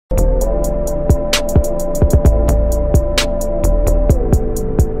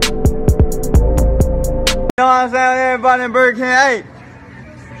what I'm saying? Everybody in Boonk, hey.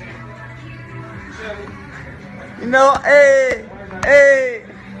 You know, hey, hey.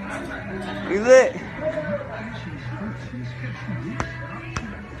 We lit.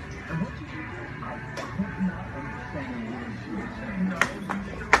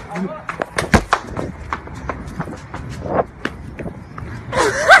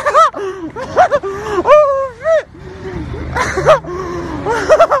 Oh, shit.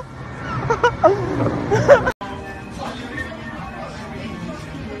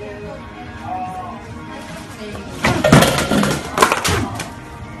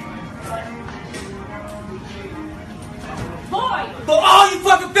 For all you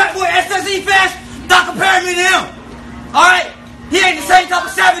fucking fat boy SSE fans, don't compare me to him. Alright? He ain't the same type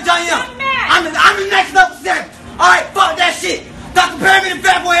of savage I am. I'm the next level savage. Alright, fuck that shit. Don't compare me to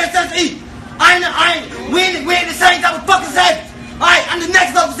fat boy SSE. We ain't the same type of fucking savage. Alright, I'm the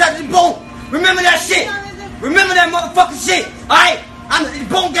next level savage. Boom. Remember that shit. Remember that motherfucking shit. Alright? I'm the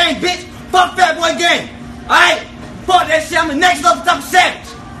Boonk gang, bitch. Fuck fat boy gang. Alright? Fuck that shit. I'm the next level type of savage.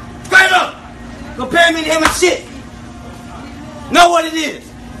 Straight up. Compare me to him and shit. Know what it is.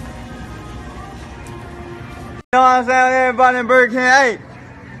 You know what I'm saying? Everybody in Boonk, hey.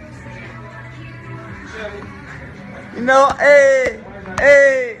 You know, hey,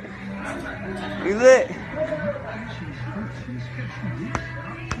 hey. We lit.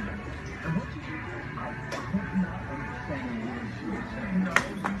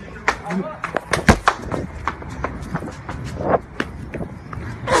 Oh,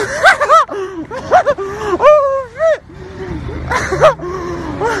 shit.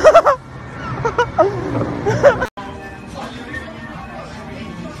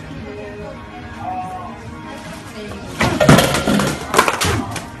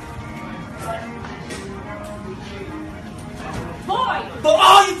 For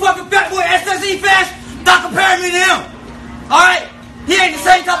all you fucking fat boy SSE fans, don't compare me to him. Alright? He ain't the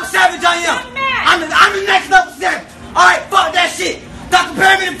same type of savage I am. I'm the next level savage. Alright, fuck that shit. Don't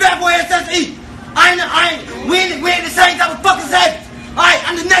compare me to fat boy SSE. We ain't the same type of fucking savage. Alright,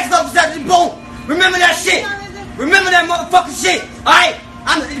 I'm the next level savage. Boom. Remember that shit. Remember that motherfucking shit. Alright?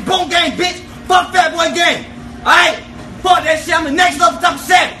 I'm the Boonk gang, bitch. Fuck fat boy gang. Alright? Fuck that shit. I'm the next level type of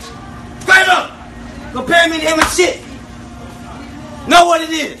savage. Straight up. Compare me to him and shit. Know what it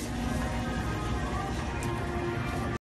is.